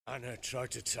Anna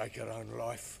tried to take her own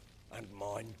life, and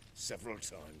mine, several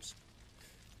times.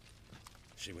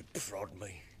 She would prod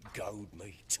me, goad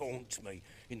me, taunt me,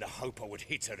 in the hope I would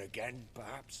hit her again,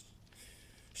 perhaps.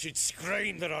 She'd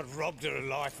scream that I'd robbed her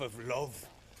life of love,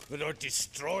 that I'd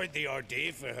destroyed the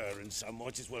idea for her, and so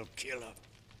might as well kill her.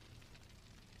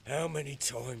 How many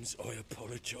times I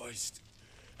apologized.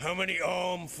 How many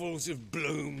armfuls of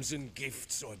blooms and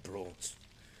gifts I brought.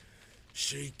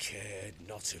 She cared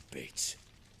not a bit.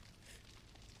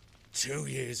 2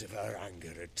 years of her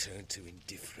anger had turned to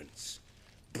indifference,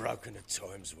 broken at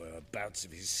times by her bouts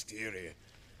of hysteria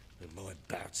and my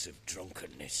bouts of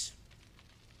drunkenness.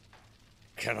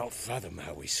 Cannot fathom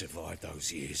how we survived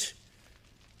those years,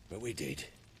 but we did.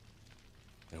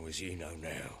 And as you know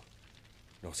now,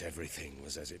 not everything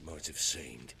was as it might have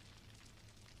seemed.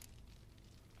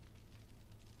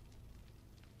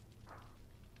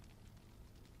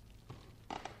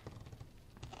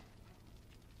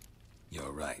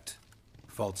 You're right.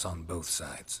 Faults on both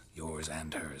sides, yours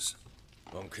and hers.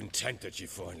 I'm content that you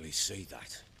finally see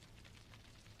that.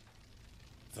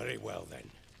 Very well then.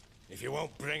 If you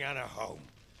won't bring Anna home,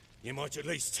 you might at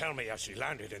least tell me how she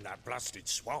landed in that blasted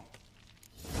swamp.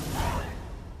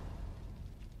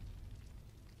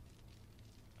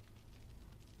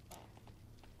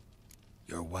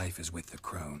 Your wife is with the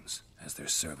Crones, as their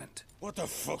servant. What the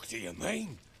fuck do you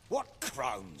mean? What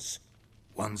Crones?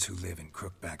 Ones who live in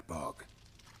Crookback Bog.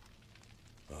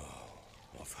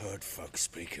 I've heard folk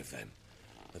speak of them,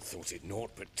 and thought it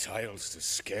naught but tales to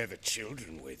scare the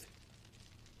children with.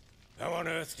 How on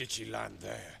earth did she land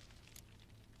there?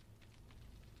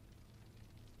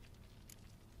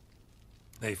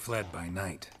 They fled by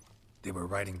night. They were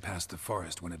riding past the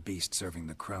forest when a beast serving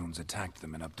the Crones attacked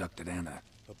them and abducted Anna.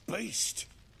 A beast?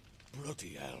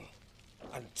 Bloody hell.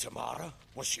 And Tamara?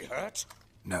 Was she hurt?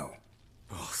 No.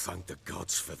 Oh, thank the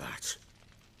gods for that.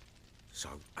 So,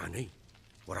 Annie?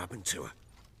 What happened to her?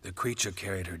 The creature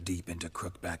carried her deep into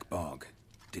Crookback Bog.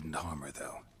 Didn't harm her,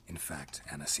 though. In fact,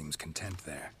 Anna seems content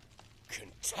there.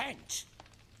 Content?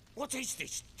 What is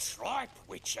this tripe,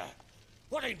 Witcher?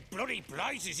 What in bloody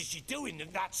blazes is she doing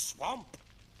in that swamp?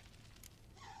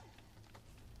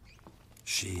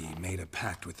 She made a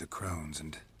pact with the Crones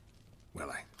and... well,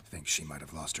 I think she might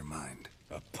have lost her mind.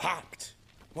 A pact?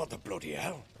 What the bloody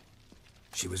hell?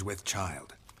 She was with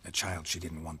child, a child she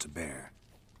didn't want to bear.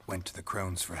 Went to the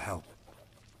Crones for help.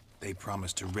 They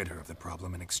promised to rid her of the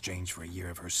problem in exchange for a year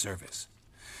of her service.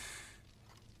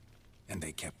 And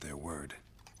they kept their word,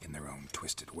 in their own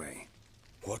twisted way.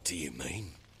 What do you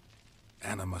mean?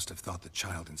 Anna must have thought the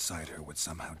child inside her would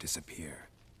somehow disappear.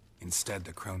 Instead,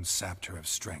 the Crones sapped her of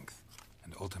strength,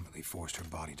 and ultimately forced her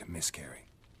body to miscarry.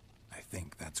 I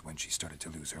think that's when she started to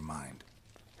lose her mind.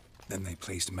 Then they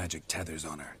placed magic tethers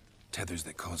on her, tethers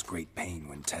that cause great pain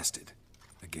when tested.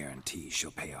 A guarantee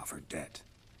she'll pay off her debt.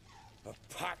 A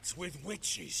pact with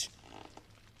witches?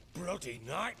 Bloody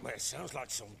nightmare, sounds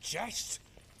like some jest.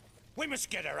 We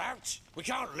must get her out. We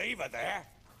can't leave her there.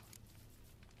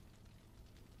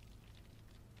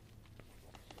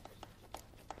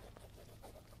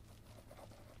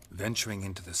 Venturing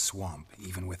into the swamp,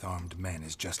 even with armed men,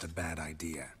 is just a bad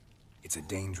idea. It's a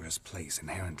dangerous place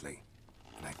inherently.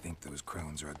 And I think those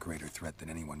Crones are a greater threat than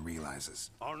anyone realizes.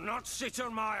 I'll not sit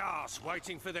on my ass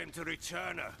waiting for them to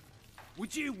return her.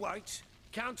 Would you wait?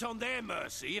 Count on their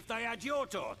mercy if they had your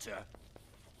daughter?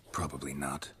 Probably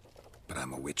not, but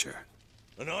I'm a witcher.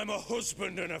 And I'm a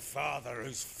husband and a father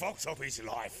who's fucked up his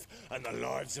life and the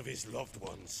lives of his loved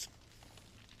ones.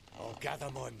 I'll gather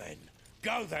my men,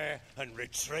 go there and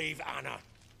retrieve Anna.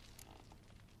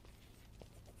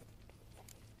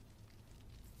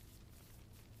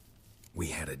 We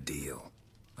had a deal.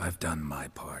 I've done my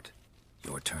part.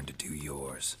 Your turn to do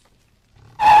yours.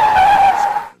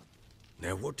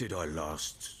 Now what did I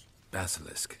last...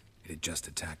 Basilisk. It had just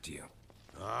attacked you.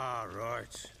 Ah,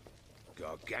 right.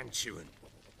 Gargantuan.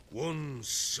 One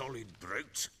solid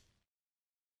brute.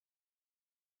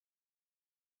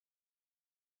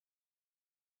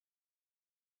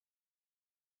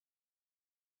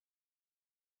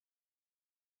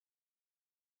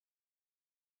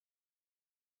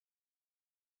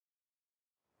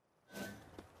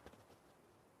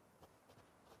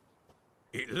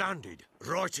 It landed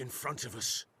right in front of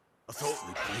us. I thought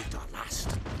we'd breathed our last.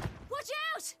 Watch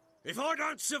out! If I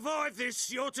don't survive this,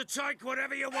 you're to take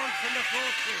whatever you want from the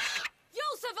fortress.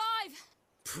 You'll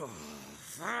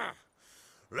survive!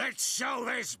 Let's show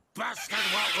this bastard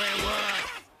what we're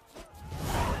worth.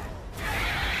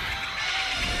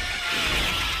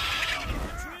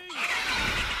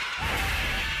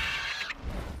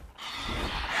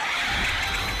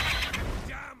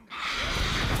 Damn.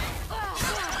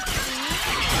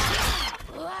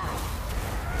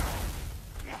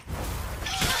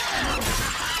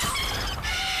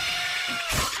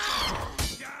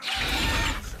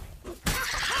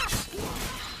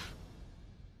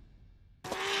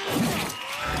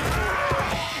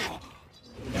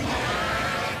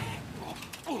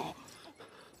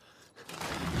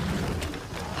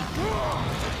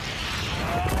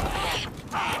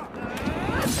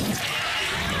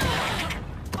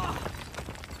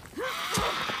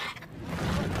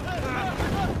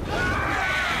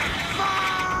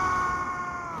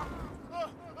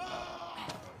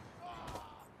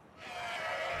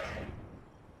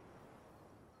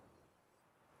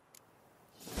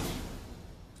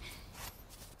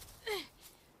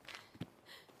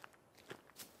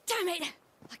 Damn it!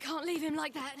 I can't leave him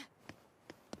like that.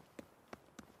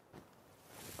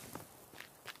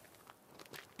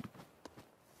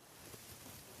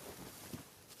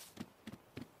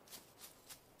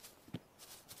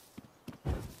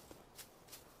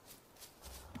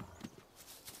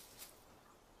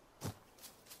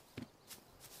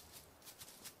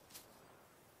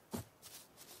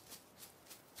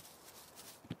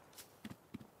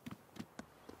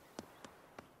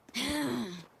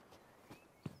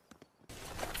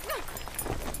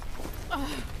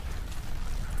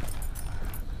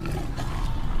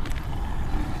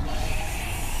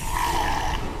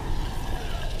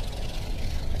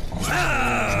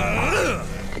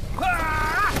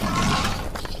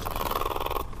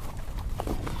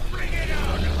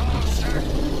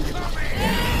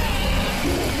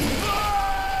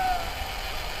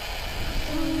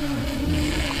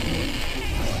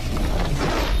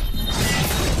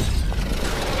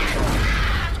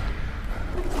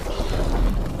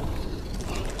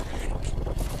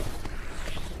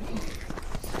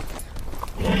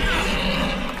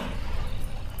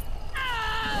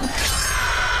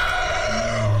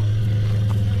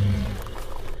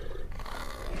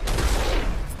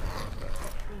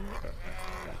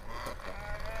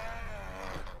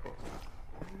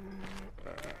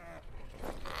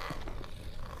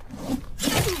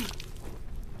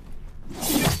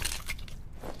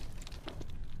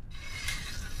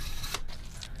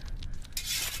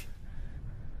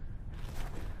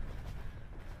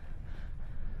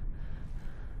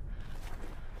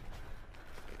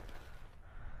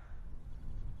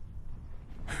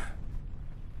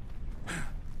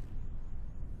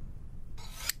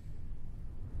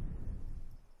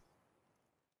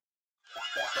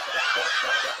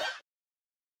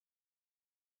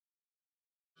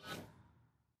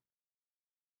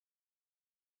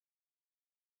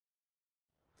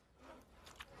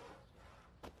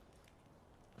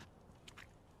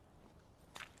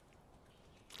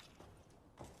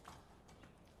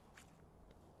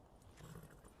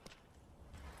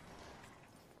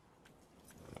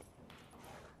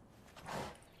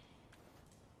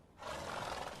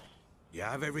 You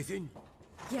have everything?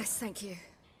 Yes, thank you.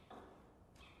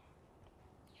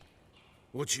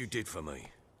 What you did for me,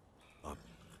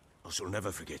 I shall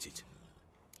never forget it.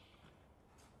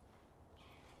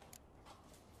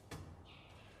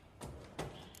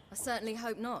 I certainly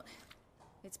hope not.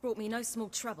 It's brought me no small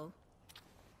trouble.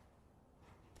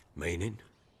 Meaning?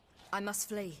 I must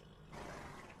flee.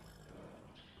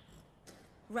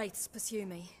 Wraiths pursue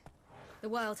me. The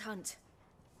Wild Hunt.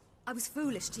 I was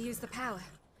foolish to use the power.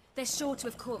 They're sure to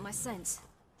have caught my scent.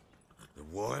 The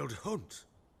Wild Hunt?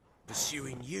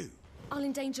 Pursuing you? I'll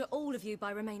endanger all of you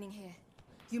by remaining here.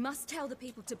 You must tell the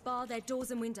people to bar their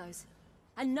doors and windows.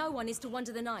 And no one is to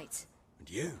wander the night. And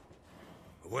you?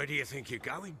 Where do you think you're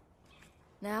going?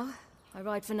 Now, I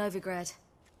ride for Novigrad.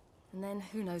 And then,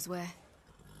 who knows where.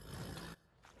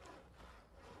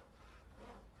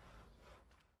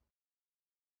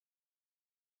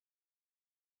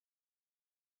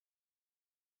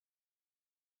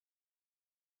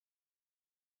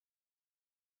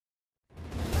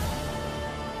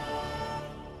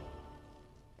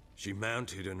 She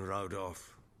mounted and rode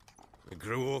off. It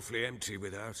grew awfully empty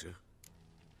without her.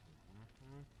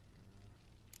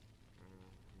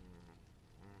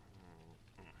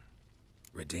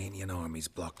 Redanian armies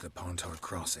blocked the Pontar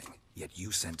crossing, yet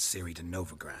you sent Ciri to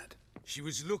Novigrad. She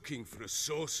was looking for a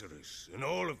sorceress, and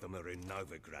all of them are in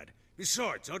Novigrad.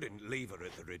 Besides, I didn't leave her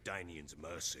at the Redanians'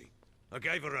 mercy. I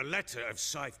gave her a letter of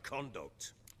safe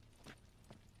conduct.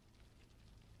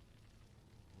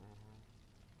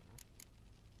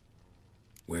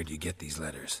 Where'd you get these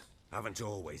letters? Haven't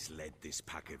always led this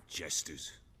pack of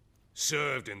jesters.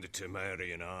 Served in the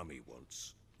Temerian army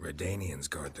once. Redanians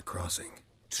guard the crossing.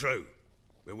 True.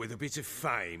 But with a bit of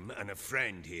fame and a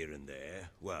friend here and there,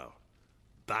 well,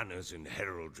 banners and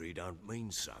heraldry don't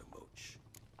mean so much.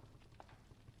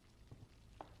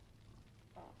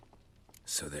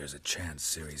 So there's a chance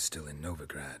Ciri's still in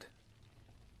Novigrad.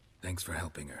 Thanks for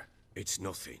helping her. It's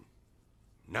nothing.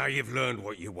 Now you've learned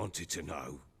what you wanted to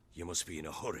know, you must be in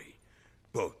a hurry.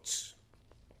 But,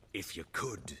 if you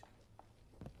could...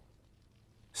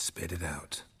 Spit it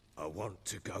out. I want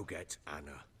to go get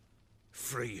Anna.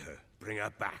 Free her, bring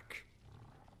her back.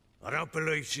 I don't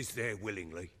believe she's there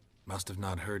willingly. Must have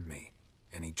not heard me.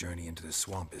 Any journey into the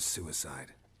swamp is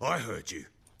suicide. I heard you,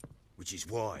 which is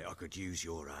why I could use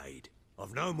your aid.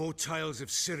 I've no more tales of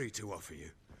Ciri to offer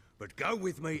you, but go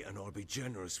with me and I'll be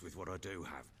generous with what I do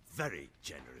have. Very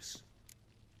generous.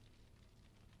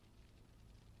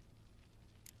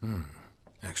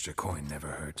 Extra coin never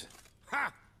hurt.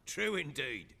 Ha! True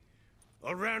indeed.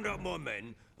 I'll round up my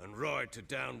men and ride to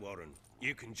Downwarren.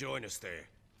 You can join us there.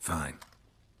 Fine.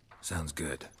 Sounds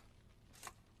good.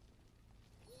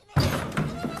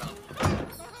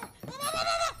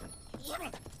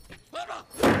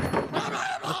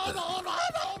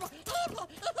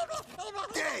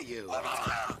 Dare you!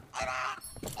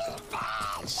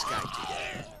 Escaped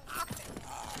again.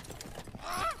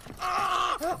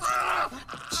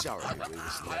 Sorry, we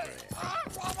was never here.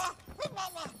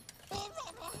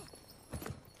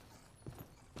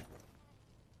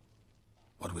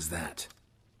 What was that?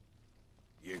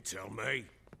 You tell me.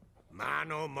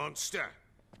 Man or monster?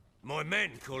 My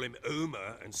men call him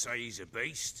Uma and say he's a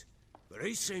beast. But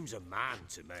he seems a man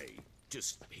to me.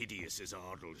 Just hideous as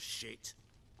Ardle's shit.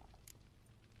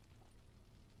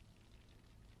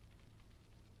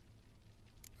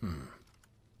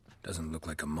 Doesn't look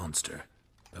like a monster,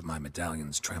 but my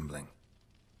medallion's trembling.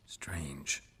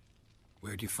 Strange.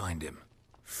 Where'd you find him?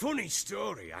 Funny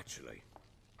story, actually.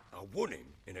 I won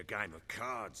him in a game of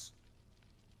cards.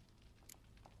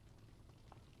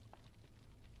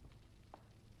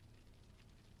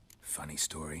 Funny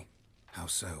story? How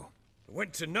so? I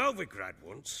went to Novigrad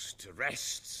once to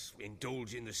rest,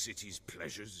 indulge in the city's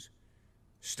pleasures.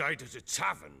 Stayed at a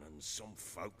tavern and some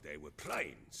folk there were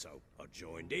playing, so I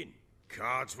joined in.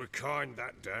 Cards were kind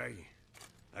that day.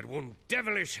 Had one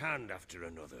devilish hand after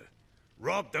another.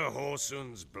 Robbed the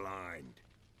whoresun's blind.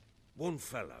 One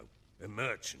fellow, a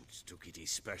merchant, took it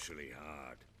especially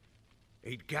hard.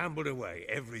 He'd gambled away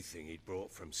everything he'd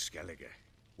brought from Skellige.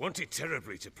 Wanted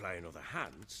terribly to play another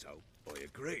hand, so I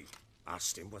agreed.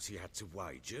 Asked him what he had to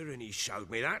wager, and he showed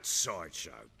me that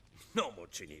sideshow. Not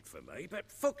much in it for me, but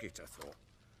fuck it, I thought.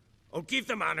 I'll give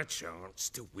the man a chance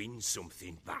to win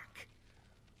something back.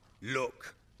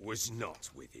 Luck was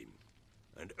not with him,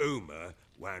 and Uma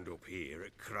wound up here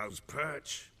at Crow's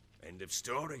Perch. End of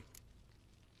story.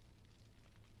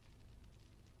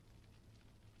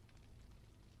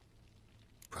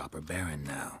 Proper baron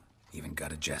now. Even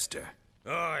got a jester.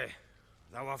 Aye,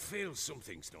 though I feel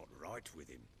something's not right with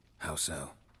him. How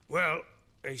so? Well,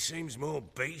 he seems more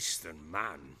beast than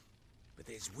man, but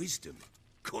there's wisdom,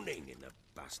 cunning in the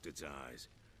bastard's eyes.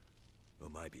 Or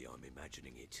maybe I'm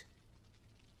imagining it.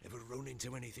 Ever run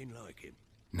into anything like him?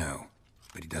 No,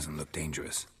 but he doesn't look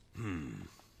dangerous.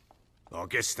 I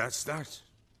guess that's that.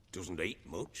 Doesn't eat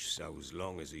much, so as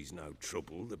long as he's no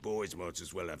trouble, the boys might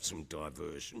as well have some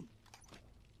diversion.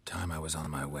 Time I was on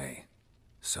my way.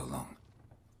 So long.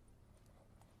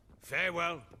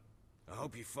 Farewell. I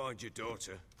hope you find your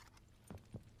daughter.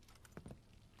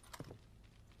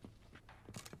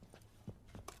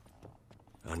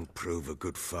 And prove a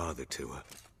good father to her.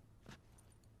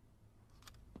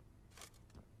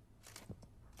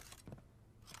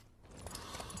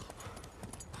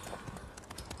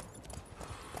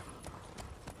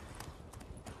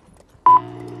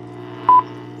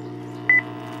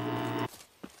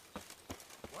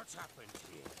 What's happened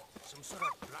here? Some sort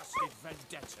of blasted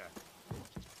vendetta.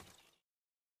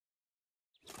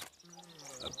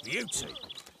 A beauty?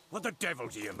 What the devil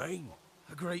do you mean?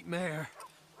 A great mare.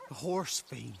 A horse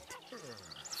fiend.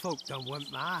 Folk done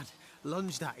went mad.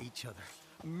 Lunged at each other.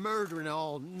 Murdering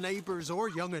all neighbours or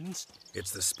young'uns.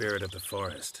 It's the spirit of the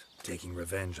forest, taking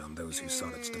revenge on those who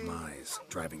sought its demise,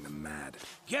 driving them mad.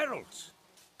 Geralt!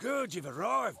 Good, you've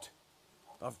arrived.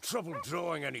 I've trouble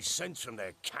drawing any sense from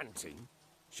their canting.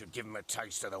 Should give 'em a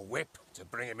taste of the whip to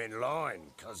bring 'em in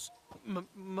line, 'cause...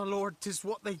 My lord, 'tis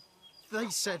what they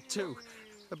said too.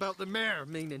 About the mare,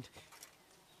 meaning.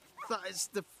 That is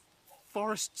the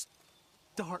forest's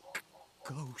dark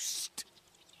ghost.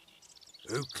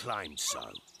 Who claimed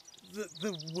so?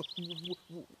 The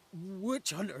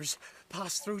witch hunters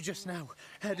passed through just now,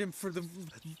 heading for the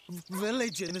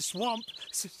village in the swamp.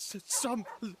 Some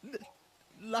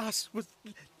lass was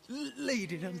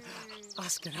leading and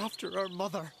asking after her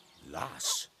mother.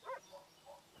 Lass?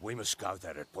 We must go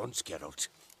there at once, Geralt.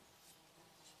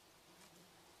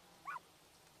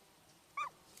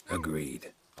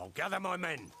 Agreed. I'll gather my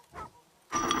men.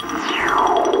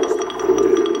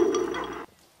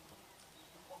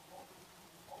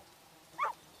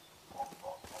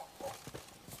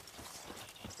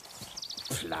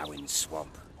 Ploughing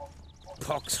swamp.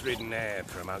 Pox-ridden air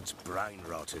promotes brain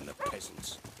rot in the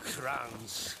peasants.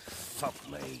 Crones, fuck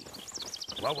me.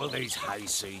 What will these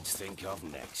hayseeds think of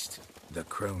next? The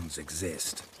crones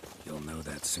exist. You'll know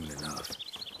that soon enough.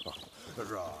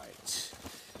 Right.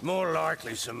 More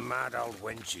likely some mad old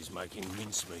wenches making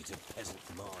mincemeat of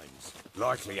peasant minds.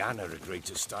 Likely Anna agreed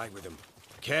to stay with them.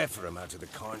 Care for them out of the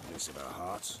kindness of her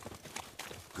heart.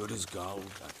 Good as gold,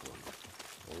 that one.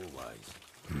 Always.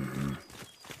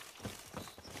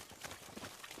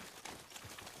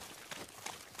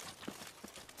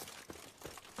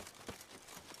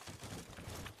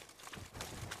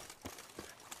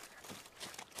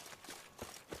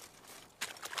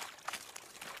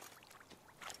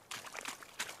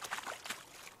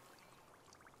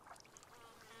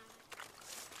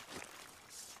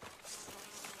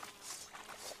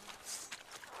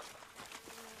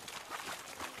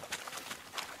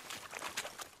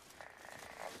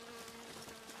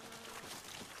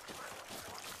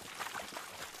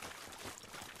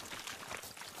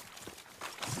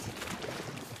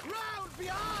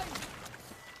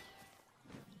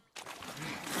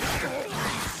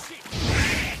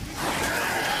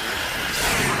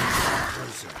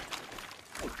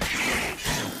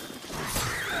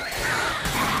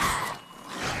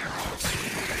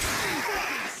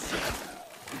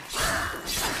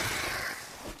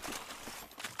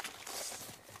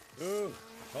 Oh,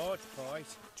 hard fight.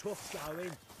 Tough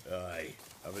going. Aye,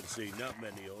 haven't seen that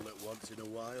many all at once in a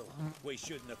while. We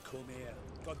shouldn't have come here.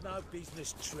 Got no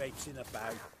business traipsing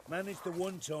about. Managed the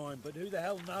one time, but who the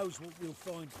hell knows what we'll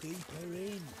find deeper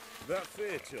in. That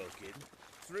fair talking?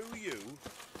 Through you?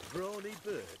 Brawny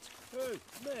bird? Who?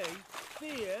 Me?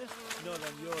 Fear? Not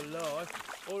on your life.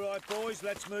 All right, boys,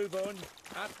 let's move on.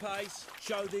 At pace.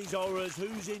 Show these horrors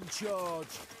who's in charge.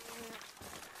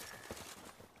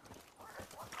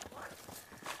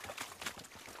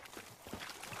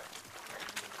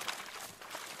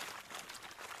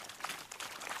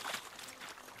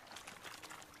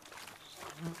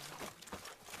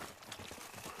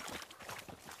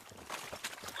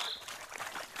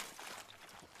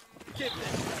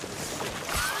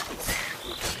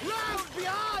 Round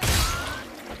behind!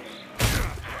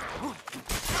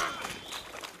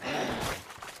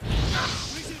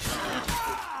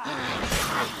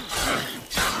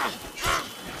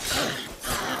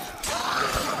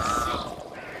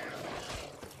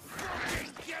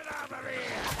 Get out of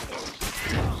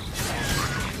here!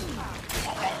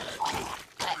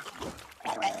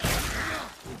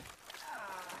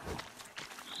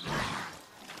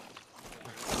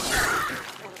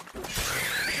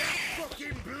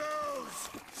 Fucking blows!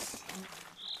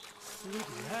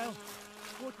 Bloody hell.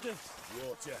 What the...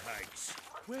 Water hags.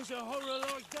 Where's a horror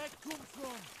like that come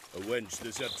from? A wench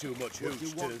that's had too much What do hooch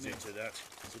you want turns me? into that.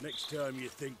 So next time you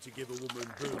think to give a woman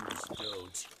booze,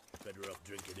 don't. Better off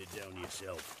drinking it down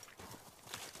yourself.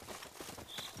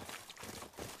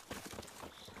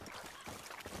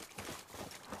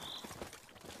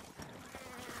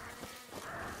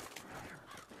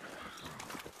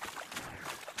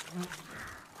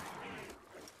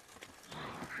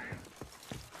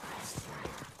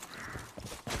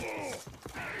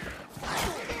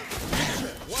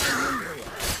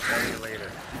 See you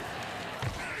later.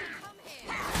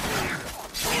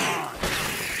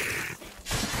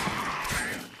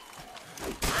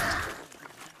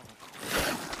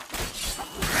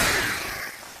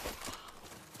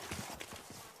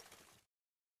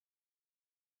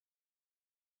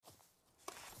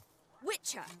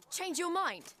 Witcher, change your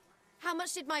mind. How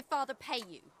much did my father pay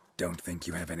you? Don't think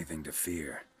you have anything to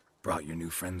fear. Brought your new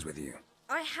friends with you.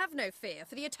 I have no fear,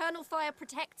 for the eternal fire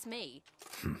protects me.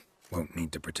 Won't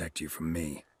need to protect you from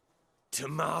me.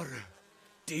 Tamara,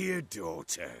 dear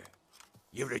daughter,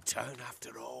 you return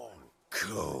after all.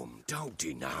 Come, don't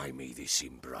deny me this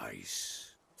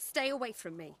embrace. Stay away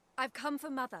from me. I've come for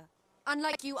Mother.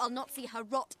 Unlike you, I'll not see her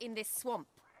rot in this swamp.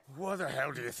 Why the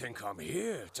hell do you think I'm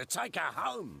here? To take her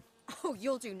home? Oh,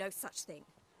 you'll do no such thing.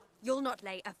 You'll not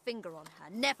lay a finger on her.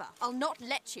 Never. I'll not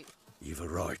let you. You've a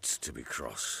right to be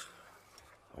cross.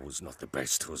 I was not the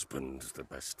best husband, the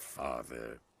best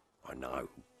father, I know.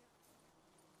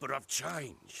 But I've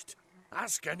changed.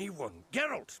 Ask anyone.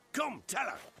 Geralt, come, tell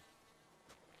her.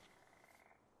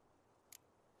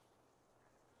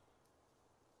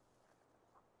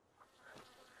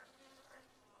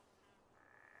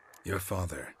 Your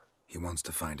father, he wants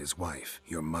to find his wife,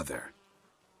 your mother.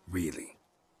 Really?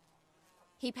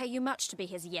 He pay you much to be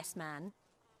his yes man.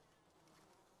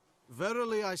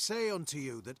 Verily I say unto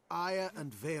you that ire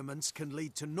and vehemence can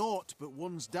lead to naught but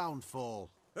one's downfall.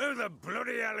 Who the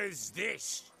bloody hell is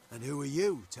this? And who are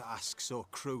you to ask so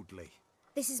crudely?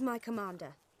 This is my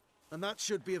commander. And that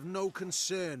should be of no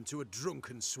concern to a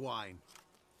drunken swine.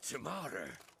 Tamara,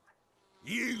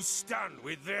 you stand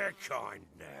with their kind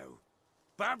now.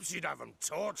 Perhaps you'd have them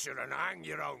torture and hang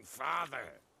your own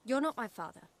father. You're not my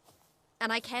father.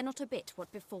 And I care not a bit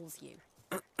what befalls you.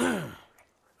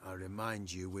 I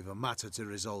remind you we've a matter to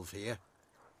resolve here.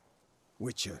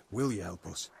 Witcher, will you help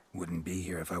us? Wouldn't be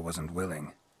here if I wasn't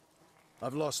willing.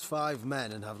 I've lost 5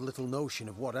 men and have little notion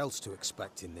of what else to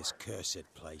expect in this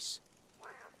cursed place.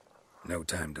 No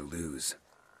time to lose.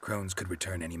 Crones could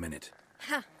return any minute.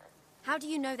 Ha! How do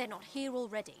you know they're not here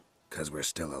already? 'Cause we're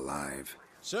still alive.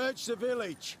 Search the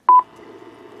village!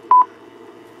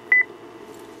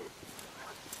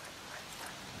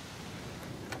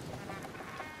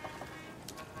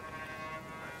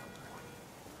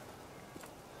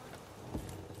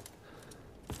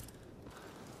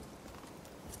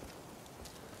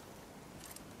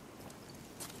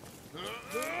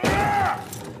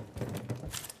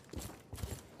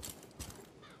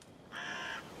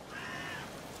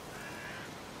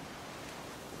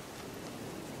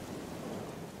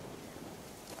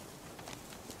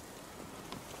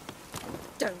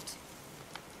 Don't.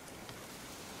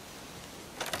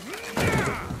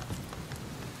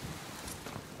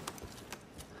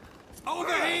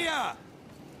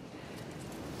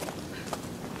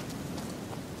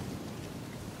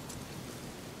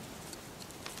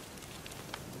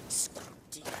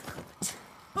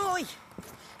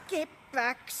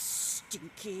 back,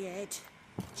 stinky head.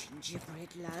 Gingerbread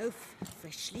loaf,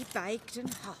 freshly baked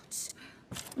and hot.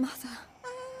 Mother.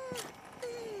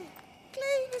 There.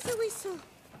 Clean as a whistle.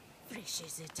 Fresh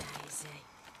as a daisy.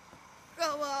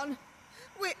 Go on.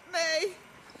 Whip me.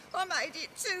 I made it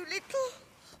too little.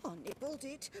 I nibbled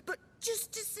it, but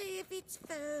just to see if it's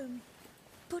firm.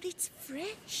 But it's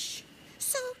fresh.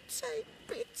 So take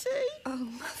pity. Oh,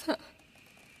 Mother.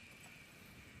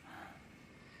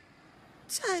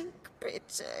 Take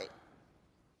pity.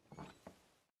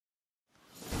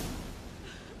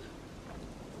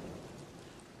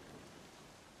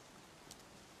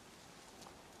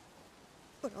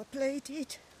 But I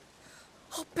pleaded.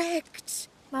 I begged.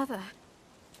 Mother.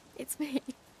 It's me.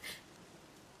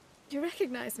 You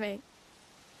recognize me?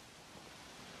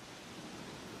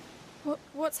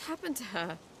 What's happened to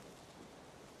her?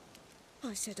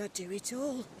 I said I'd do it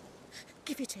all.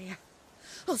 Give it here.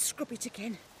 I'll scrub it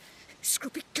again.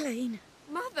 Scrub it clean.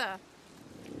 Mother!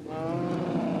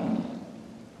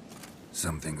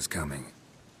 Something's coming.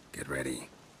 Get ready.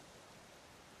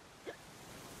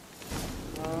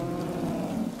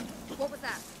 What was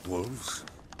that? Wolves,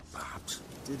 perhaps.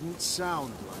 Didn't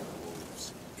sound like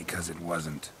wolves. Because it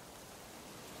wasn't.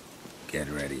 Get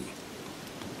ready.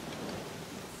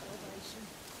 Salvation.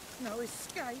 No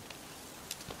escape.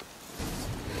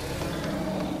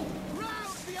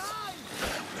 Round behind!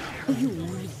 You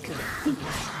weaker thief.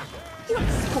 You'll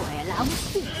spoil our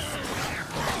feast.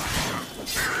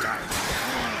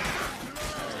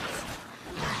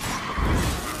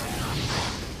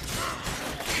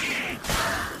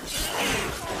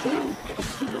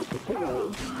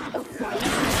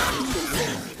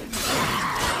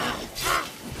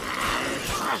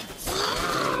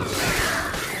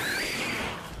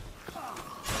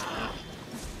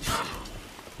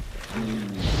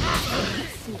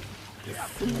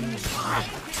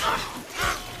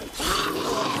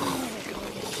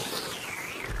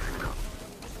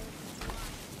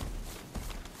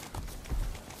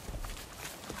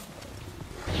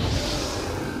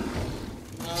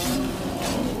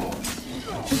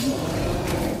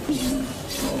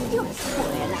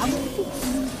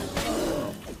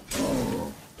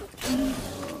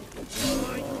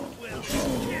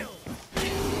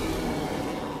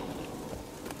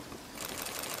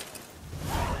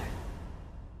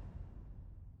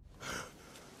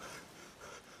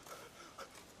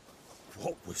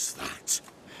 What was that?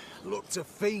 Looked a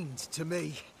fiend to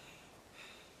me.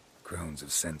 Crones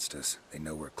have sensed us. They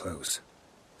know we're close.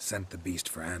 Sent the beast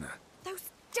for Anna.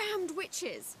 Those damned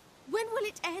witches! When will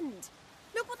it end?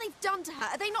 Look what they've done to her.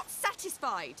 Are they not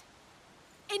satisfied?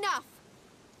 Enough!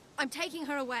 I'm taking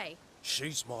her away.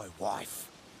 She's my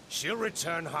wife. She'll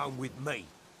return home with me.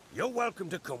 You're welcome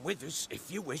to come with us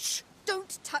if you wish.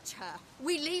 Don't touch her.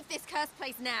 We leave this cursed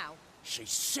place now.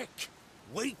 She's sick,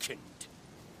 weakened.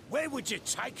 Where would you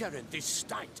take her in this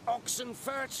state?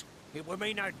 Oxenfurt? It would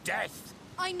mean her death.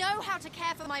 I know how to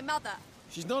care for my mother.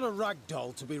 She's not a rag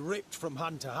doll to be ripped from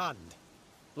hand to hand.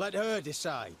 Let her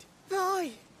decide.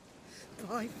 Pie.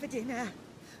 Pie for dinner.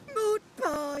 Mud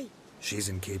pie. She's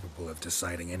incapable of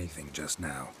deciding anything just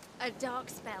now. A dark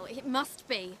spell. It must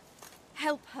be.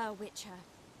 Help her, Witcher.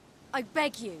 I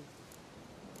beg you.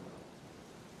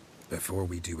 Before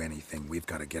we do anything, we've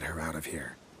got to get her out of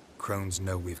here. Crones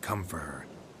know we've come for her.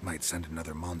 Might send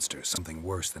another monster, something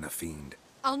worse than a fiend.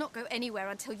 I'll not go anywhere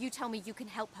until you tell me you can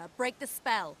help her. Break the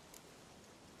spell.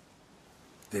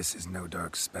 This is no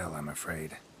dark spell, I'm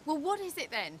afraid. Well, what is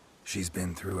it then? She's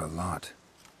been through a lot.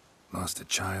 Lost a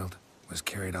child, was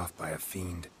carried off by a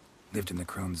fiend, lived in the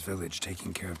Crone's village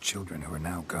taking care of children who are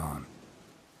now gone.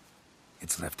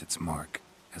 It's left its mark,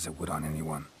 as it would on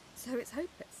anyone. So it's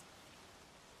hopeless.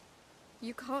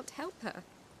 You can't help her.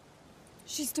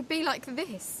 She's to be like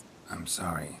this. I'm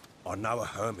sorry. I know a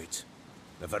hermit.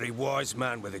 A very wise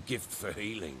man with a gift for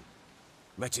healing.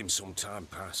 Met him some time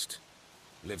past.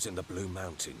 Lives in the Blue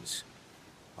Mountains.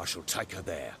 I shall take her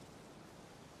there.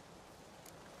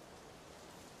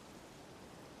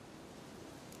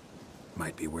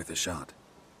 Might be worth a shot.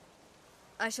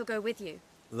 I shall go with you.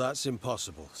 That's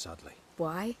impossible, sadly.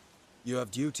 Why? You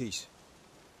have duties.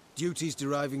 Duties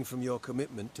deriving from your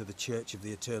commitment to the Church of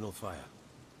the Eternal Fire.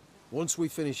 Once we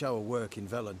finish our work in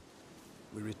Velen,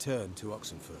 we return to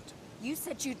Oxenfurt. You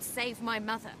said you'd save my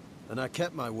mother. And I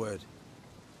kept my word.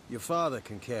 Your father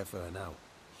can care for her now.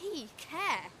 He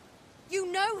care? You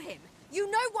know him.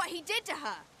 You know what he did to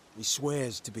her. He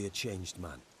swears to be a changed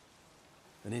man.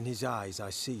 And in his eyes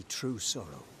I see true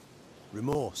sorrow.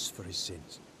 Remorse for his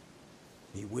sins.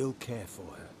 He will care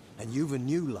for her. And you've a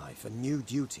new life and new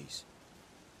duties.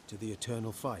 To the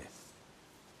Eternal Fire.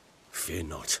 Fear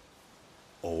not.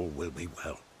 All will be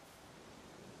well.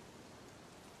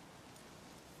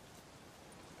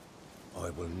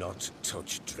 will not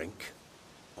touch drink.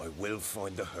 I will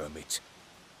find the hermit.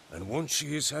 And once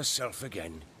she is herself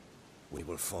again, we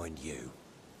will find you.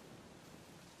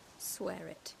 Swear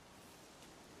it.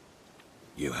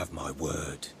 You have my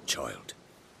word, child.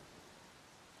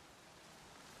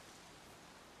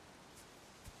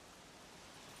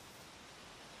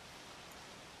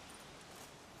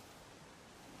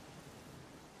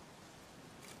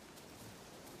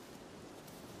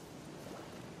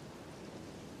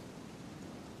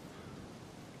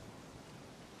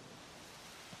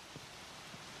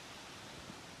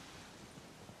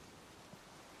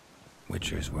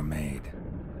 Witchers were made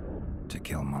to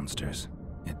kill monsters.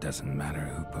 It doesn't matter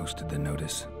who posted the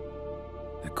notice.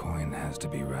 The coin has to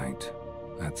be right.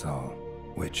 That's all.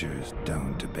 Witchers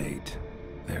don't debate.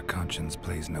 Their conscience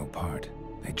plays no part.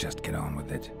 They just get on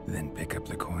with it, then pick up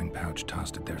the coin pouch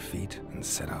tossed at their feet and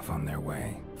set off on their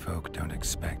way. Folk don't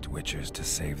expect witchers to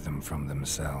save them from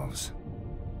themselves.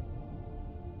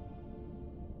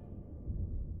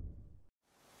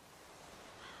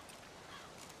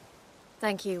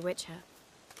 Thank you, Witcher.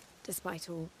 Despite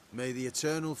all. May the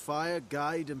eternal fire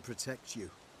guide and protect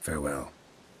you. Farewell.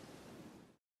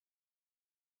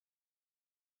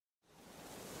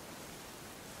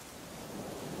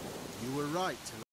 You were right to